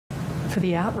for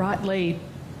the outright lead.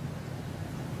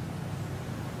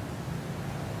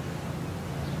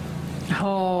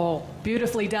 Oh,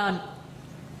 beautifully done.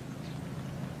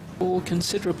 Ball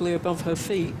considerably above her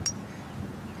feet.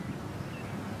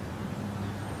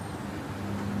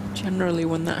 Generally,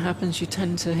 when that happens, you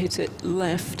tend to hit it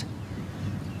left.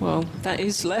 Well, that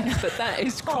is left, but that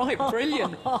is quite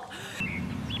brilliant.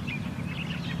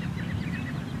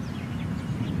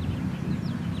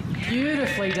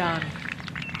 Beautifully done.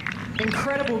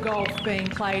 Incredible golf being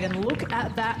played, and look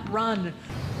at that run.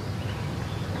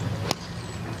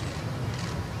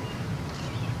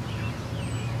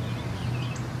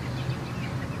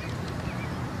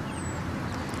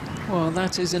 Well,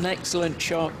 that is an excellent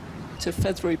shot. It's a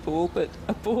feathery ball, but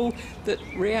a ball that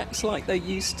reacts like they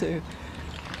used to.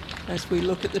 As we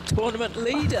look at the tournament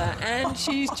leader, and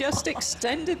she's just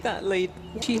extended that lead.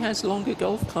 She has longer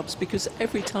golf clubs because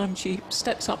every time she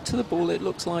steps up to the ball, it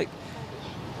looks like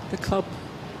the club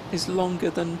is longer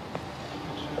than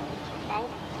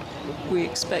we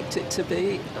expect it to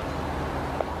be.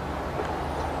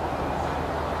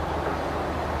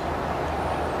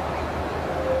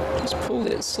 Just pulled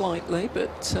it slightly,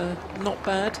 but not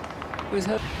bad with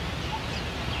her.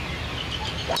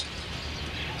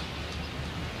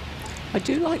 I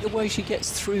do like the way she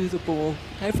gets through the ball.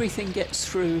 Everything gets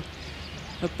through.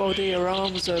 Her body, her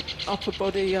arms, her upper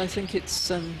body. I think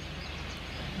it's...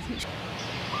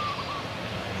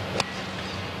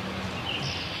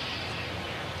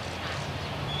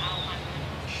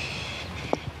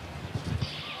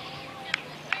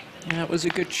 That was a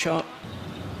good shot.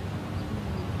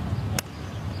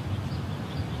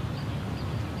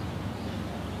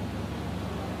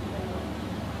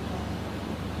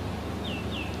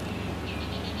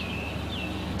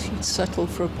 Settle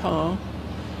for a par.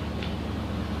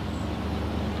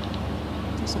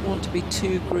 Doesn't want to be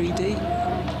too greedy.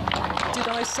 Did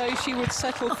I say she would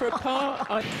settle for a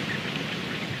par?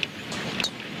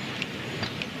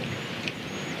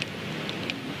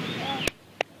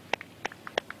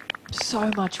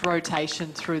 So much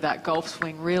rotation through that golf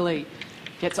swing, really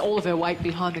gets all of her weight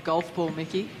behind the golf ball,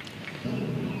 Mickey.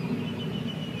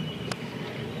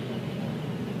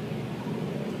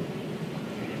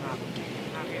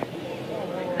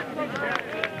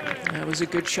 That was a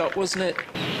good shot, wasn't it?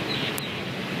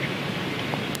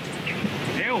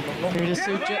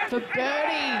 Preedasuttijit for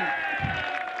birdie.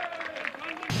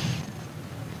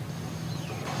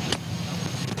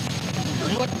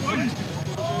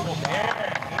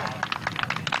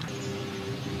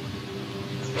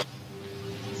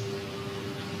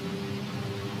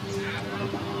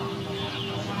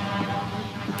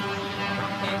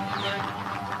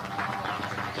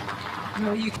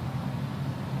 Well, you...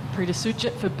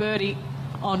 Preedasuttijit for birdie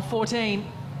on 14.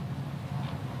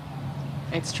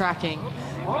 It's tracking. It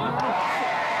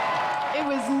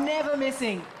was never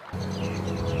missing.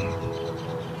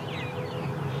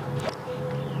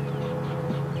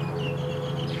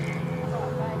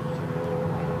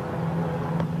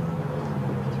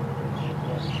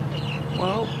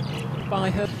 Well,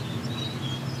 by her...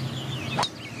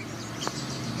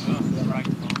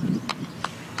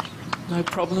 No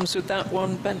problems with that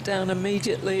one, bent down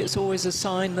immediately. It's always a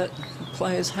sign that the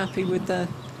player's happy with their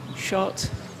shot.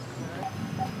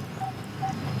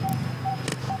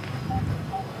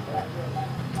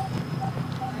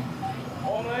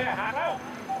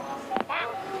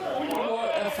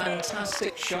 What a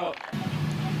fantastic shot.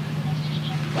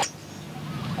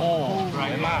 Oh,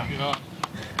 right.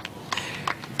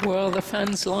 Well, the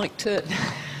fans liked it.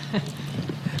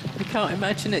 I can't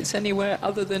imagine it's anywhere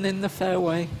other than in the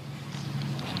fairway.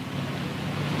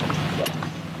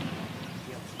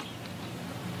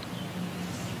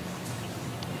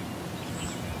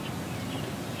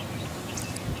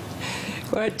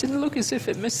 Well, it didn't look as if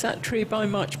it missed that tree by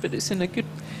much, but it's in a good...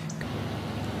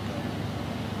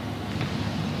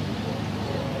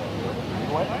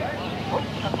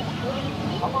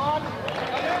 Come on.